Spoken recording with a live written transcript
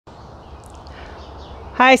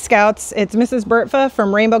Hi Scouts, it's Mrs. Bertfa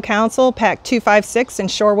from Rainbow Council, Pack 256 in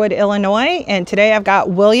Shorewood, Illinois. And today I've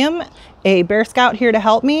got William, a Bear Scout, here to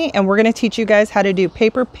help me, and we're going to teach you guys how to do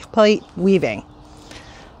paper plate weaving.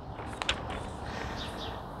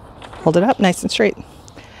 Hold it up nice and straight.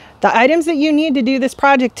 The items that you need to do this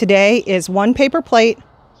project today is one paper plate,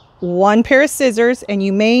 one pair of scissors, and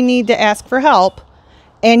you may need to ask for help,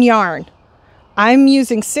 and yarn. I'm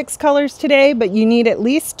using 6 colors today, but you need at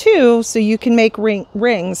least 2 so you can make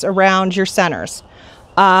rings around your centers.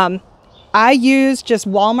 I use just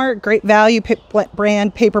Walmart Great Value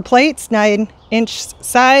brand paper plates, 9-inch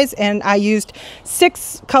size, and I used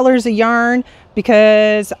 6 colors of yarn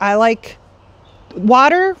because I like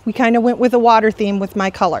water. We kind of went with a water theme with my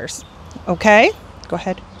colors. Okay, go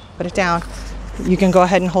ahead, put it down. You can go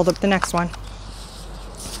ahead and hold up the next one.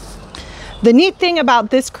 The neat thing about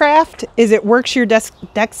this craft is it works your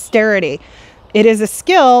dexterity. It is a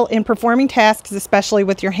skill in performing tasks, especially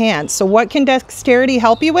with your hands. So what can dexterity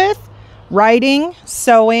help you with? Writing,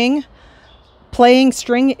 sewing, playing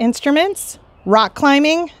string instruments, rock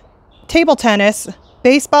climbing, table tennis,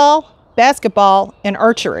 baseball, basketball, and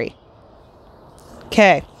archery.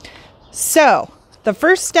 Okay, so the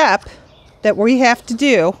first step that we have to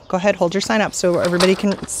do, go ahead, hold your sign up so everybody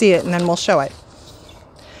can see it, and then we'll show it.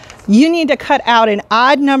 You need to cut out an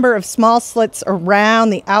odd number of small slits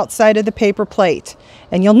around the outside of the paper plate.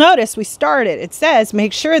 And you'll notice we started, it says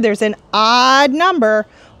make sure there's an odd number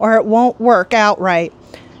or it won't work out right.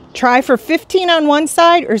 Try for 15 on one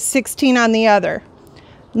side or 16 on the other.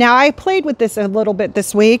 Now I played with this a little bit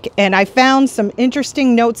this week and I found some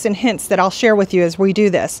interesting notes and hints that I'll share with you as we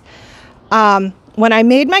do this. When I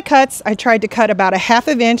made my cuts, I tried to cut about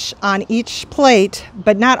 1/2 inch on each plate,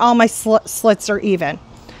 but not all my slits are even.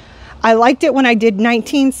 I liked it when I did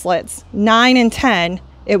 19 slits, 9 and 10.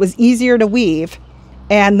 It was easier to weave.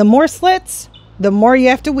 And the more slits, the more you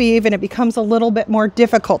have to weave, and it becomes a little bit more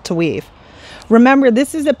difficult to weave. Remember,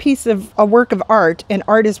 this is a work of art, and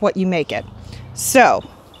art is what you make it. So,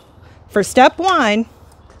 for step 1,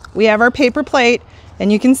 we have our paper plate,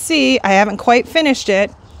 and you can see I haven't quite finished it,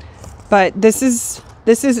 but this is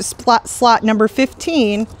slot number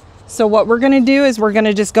 15. So what we're going to do is we're going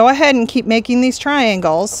to just go ahead and keep making these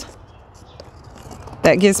triangles.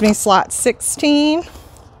 That gives me slot 16,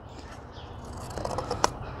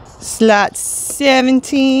 slot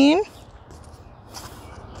 17,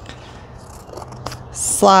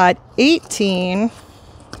 slot 18.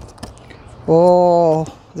 Oh,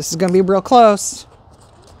 this is going to be real close.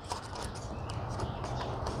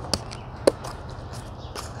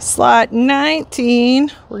 Slot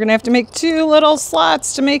 19. We're going to have to make 2 little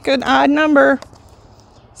slots to make an odd number.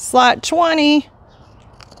 Slot 20.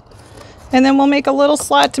 And then we'll make a little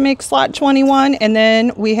slot to make slot 21, and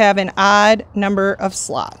then we have an odd number of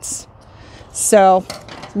slots. So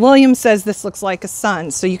William says this looks like a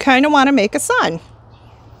sun, so you kind of want to make a sun.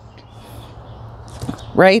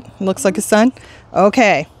 Right? Looks like a sun?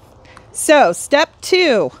 Okay. So step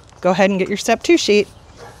 2. Go ahead and get your step 2 sheet.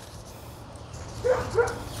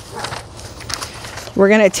 We're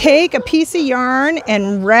going to take a piece of yarn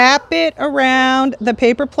and wrap it around the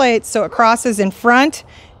paper plate so it crosses in front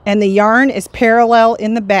and the yarn is parallel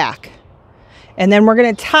in the back. And then we're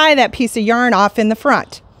going to tie that piece of yarn off in the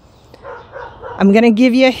front. I'm going to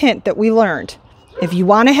give you a hint that we learned. If you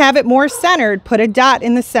want to have it more centered, put a dot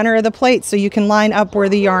in the center of the plate so you can line up where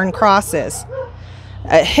the yarn crosses.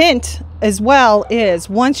 A hint as well is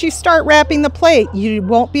once you start wrapping the plate, you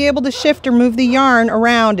won't be able to shift or move the yarn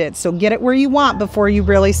around it. So get it where you want before you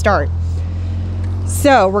really start.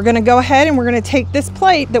 So we're going to go ahead and we're going to take this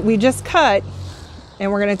plate that we just cut,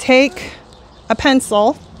 and we're going to take a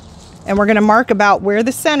pencil and we're going to mark about where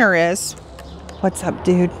the center is. What's up,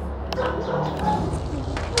 dude?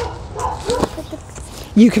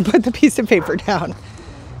 You can put the piece of paper down.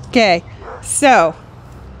 Okay, so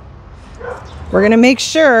we're going to make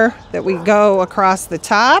sure that we go across the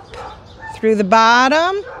top, through the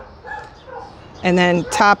bottom, and then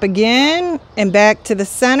top again and back to the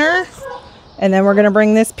center. And then we're going to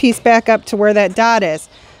bring this piece back up to where that dot is.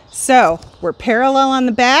 So we're parallel on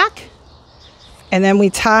the back, and then we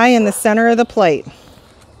tie in the center of the plate.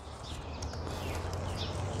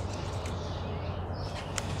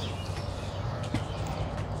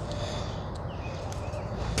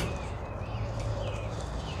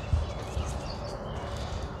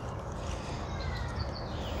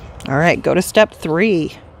 All right, go to step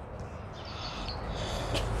 3.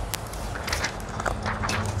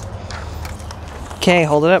 Okay,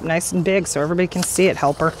 hold it up nice and big so everybody can see it,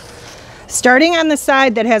 helper. Starting on the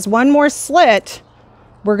side that has one more slit,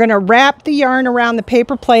 we're going to wrap the yarn around the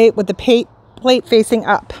paper plate with the plate facing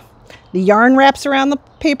up. The yarn wraps around the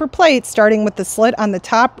paper plate, starting with the slit on the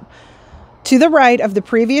top to the right of the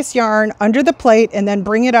previous yarn under the plate, and then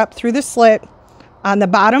bring it up through the slit on the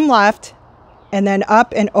bottom left, and then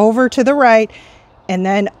up and over to the right, and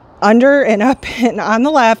then under and up and on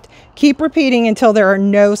the left. Keep repeating until there are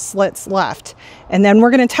no slits left. And then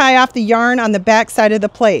we're going to tie off the yarn on the back side of the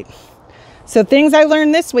plate. So things I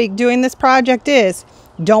learned this week doing this project is,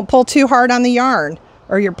 don't pull too hard on the yarn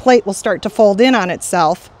or your plate will start to fold in on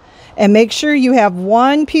itself. And make sure you have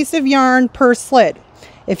one piece of yarn per slit.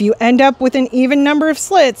 If you end up with an even number of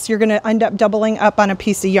slits, you're going to end up doubling up on a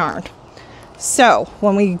piece of yarn. So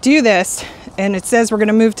when we do this, and it says we're going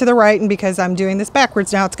to move to the right, and because I'm doing this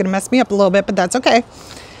backwards now, it's going to mess me up a little bit, but that's okay.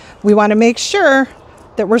 We want to make sure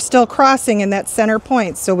that we're still crossing in that center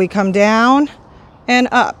point. So we come down and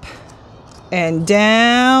up and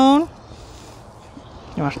down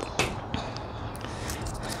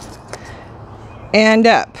and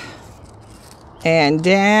up and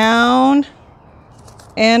down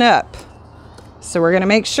and up. So we're going to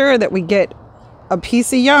make sure that we get a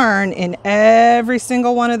piece of yarn in every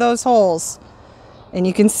single one of those holes. And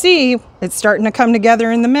you can see it's starting to come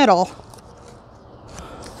together in the middle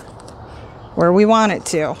where we want it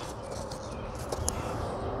to.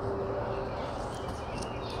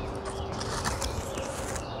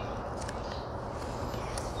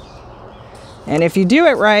 And if you do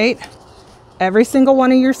it right, every single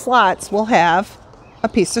one of your slots will have a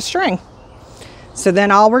piece of string. So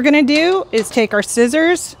then all we're going to do is take our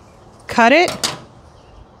scissors, cut it,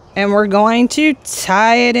 and we're going to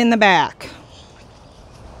tie it in the back.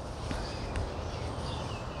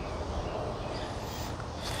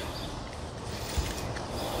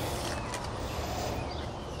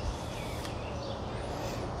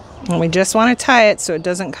 And we just want to tie it so it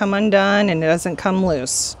doesn't come undone and it doesn't come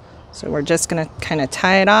loose. So we're just going to kind of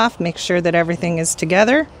tie it off, make sure that everything is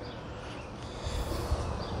together.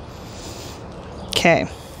 Okay,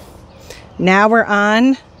 now we're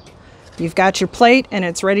on. You've got your plate and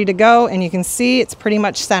it's ready to go, and you can see it's pretty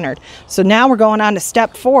much centered. So now we're going on to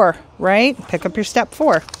step 4, right? Pick up your step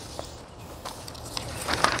 4.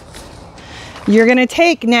 You're going to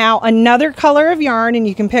take now another color of yarn, and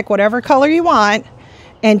you can pick whatever color you want,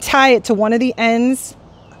 and tie it to one of the ends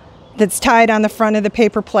that's tied on the front of the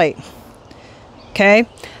paper plate. Okay,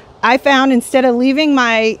 I found instead of leaving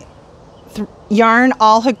my yarn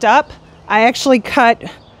all hooked up, I actually cut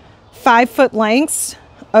 5-foot lengths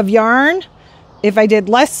of yarn if I did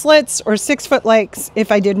less slits, or 6-foot lengths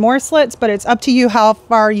if I did more slits, but it's up to you how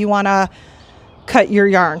far you want to cut your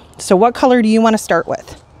yarn. So what color do you want to start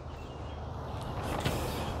with?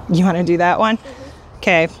 You want to do that one?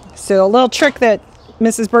 Okay, so a little trick that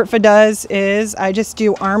Mrs. Bertfa does is I just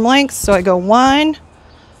do arm lengths. So I go 1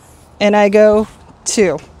 and I go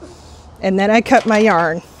 2, and then I cut my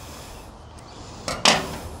yarn.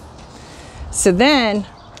 So then,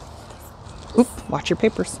 watch your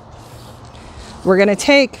papers. We're going to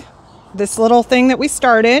take this little thing that we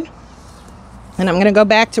started, and I'm going to go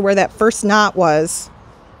back to where that first knot was,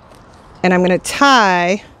 and I'm going to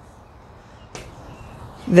tie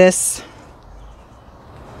this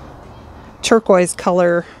turquoise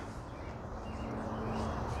color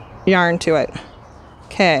yarn to it.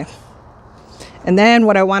 Okay. And then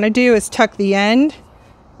what I want to do is tuck the end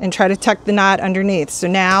and try to tuck the knot underneath. So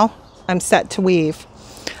now I'm set to weave.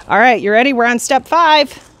 All right, you ready? We're on step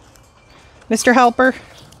 5, Mr. Helper.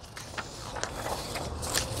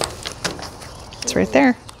 It's right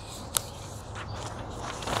there.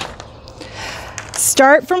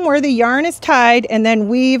 Start from where the yarn is tied and then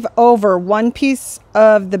weave over one piece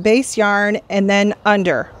of the base yarn and then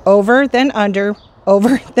under, over, then under,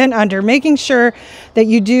 over, then under, making sure that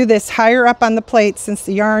you do this higher up on the plate since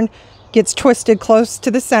the yarn gets twisted close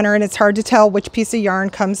to the center and it's hard to tell which piece of yarn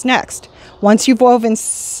comes next. Once you've woven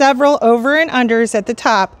several over and unders at the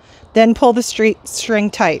top, then pull the string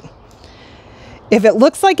tight. If it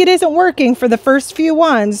looks like it isn't working for the first few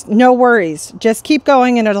ones, no worries. Just keep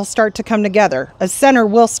going and it'll start to come together. A center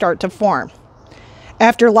will start to form.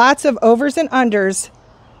 After lots of overs and unders,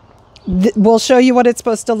 we'll show you what it's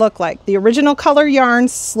supposed to look like. The original color yarn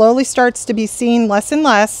slowly starts to be seen less and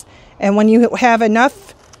less, and when you have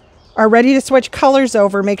enough, are ready to switch colors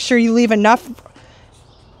over, make sure you leave enough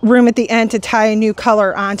room at the end to tie a new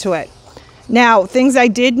color onto it. Now, things I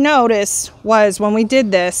did notice was when we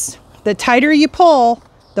did this, the tighter you pull,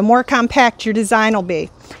 the more compact your design will be.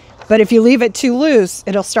 But if you leave it too loose,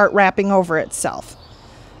 it'll start wrapping over itself.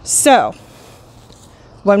 So,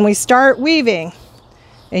 when we start weaving,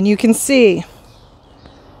 and you can see,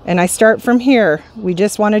 and I start from here, we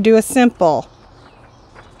just want to do a simple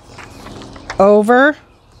over,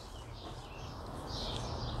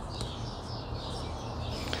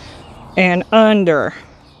 and under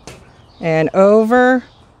and over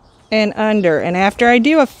and under. And after I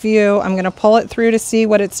do a few, I'm going to pull it through to see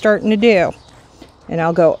what it's starting to do. And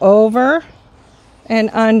I'll go over and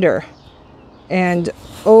under and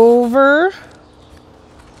over.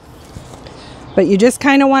 But you just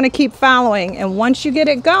kind of want to keep following. And once you get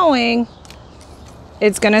it going,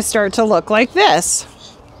 it's going to start to look like this.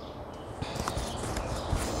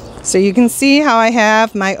 So you can see how I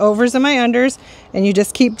have my overs and my unders, and you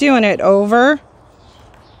just keep doing it over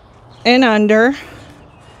and under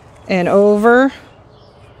and over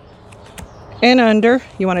and under.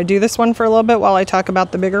 You want to do this one for a little bit while I talk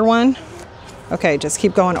about the bigger one? Okay, just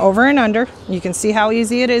keep going over and under. You can see how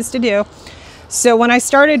easy it is to do. So when I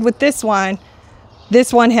started with this one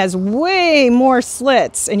has way more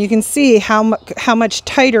slits, and you can see how much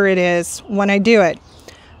tighter it is when I do it.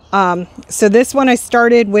 So this one I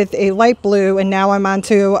started with a light blue, and now I'm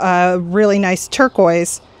onto a really nice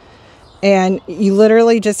turquoise. And you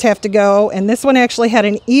literally just have to go, and this one actually had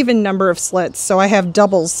an even number of slits, so I have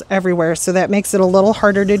doubles everywhere, so that makes it a little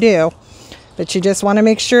harder to do. But you just want to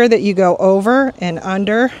make sure that you go over and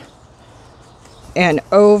under and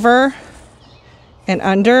over and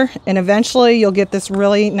under, and eventually you'll get this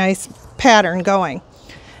really nice pattern going.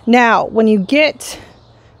 Now, when you get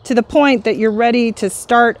to the point that you're ready to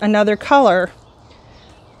start another color,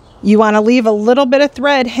 you want to leave a little bit of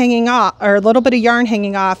thread hanging off, or a little bit of yarn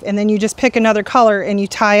hanging off, and then you just pick another color and you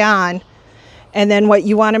tie on. And then what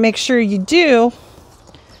you want to make sure you do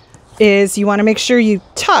is you want to make sure you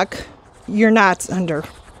tuck your knots under,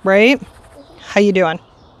 right? How you doing?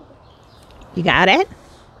 You got it?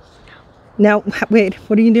 No, wait,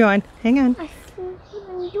 what are you doing? Hang on.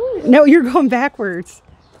 No, you're going backwards.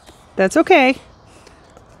 That's okay.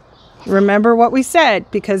 Remember what we said,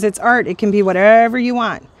 because it's art. It can be whatever you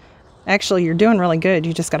want. Actually, you're doing really good.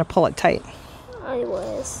 You just got to pull it tight. I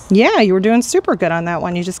was. Yeah, you were doing super good on that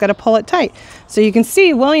one. You just got to pull it tight. So you can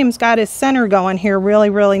see William's got his center going here really,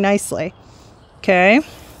 really nicely. Okay.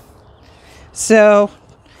 So,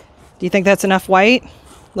 do you think that's enough white?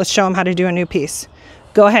 Let's show him how to do a new piece.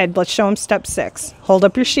 Go ahead. Let's show him step 6. Hold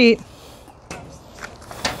up your sheet.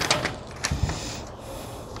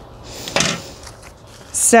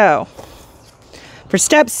 So, for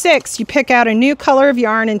step 6, you pick out a new color of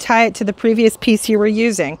yarn and tie it to the previous piece you were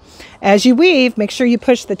using. As you weave, make sure you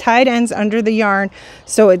push the tied ends under the yarn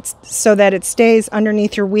so that it stays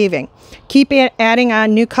underneath your weaving. Keep adding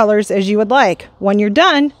on new colors as you would like. When you're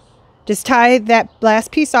done, just tie that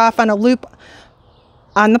last piece off on a loop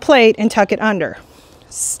on the plate and tuck it under.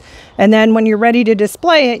 And then when you're ready to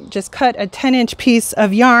display it, just cut a 10-inch piece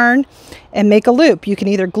of yarn and make a loop. You can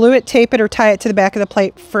either glue it, tape it, or tie it to the back of the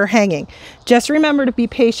plate for hanging. Just remember to be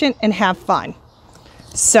patient and have fun.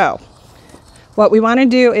 So, what we want to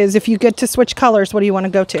do is, if you get to switch colors, what do you want to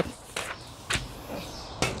go to?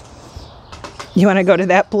 You want to go to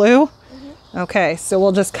that blue? Mm-hmm. Okay, so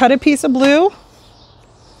we'll just cut a piece of blue.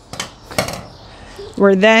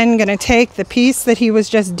 We're then going to take the piece that he was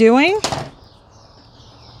just doing.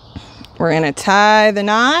 We're going to tie the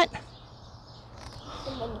knot.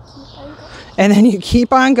 And then you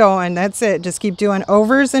keep on going. That's it. Just keep doing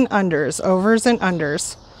overs and unders, overs and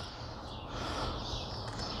unders.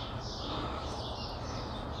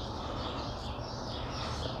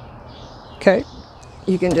 Okay.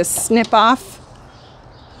 You can just snip off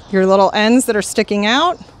your little ends that are sticking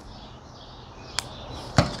out.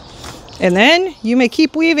 And then you may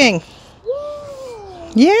keep weaving.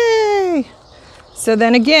 Yay! So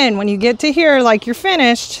then again, when you get to here, like you're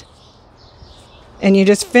finished, and you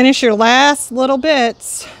just finish your last little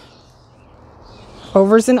bits,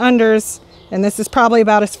 overs and unders, and this is probably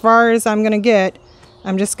about as far as I'm going to get.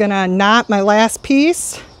 I'm just going to knot my last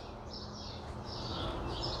piece.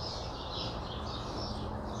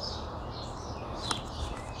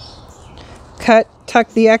 Tuck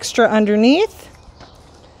the extra underneath,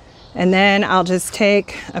 and then I'll just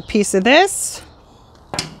take a piece of this,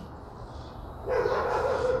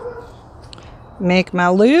 make my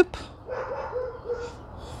loop,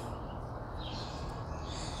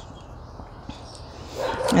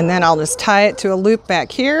 and then I'll just tie it to a loop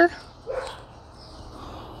back here.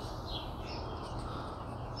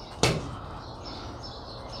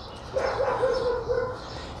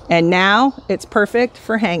 And now it's perfect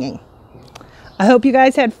for hanging. I hope you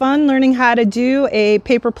guys had fun learning how to do a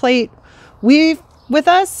paper plate weave with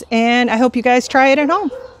us, and I hope you guys try it at home.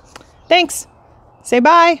 Thanks. Say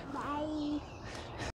bye.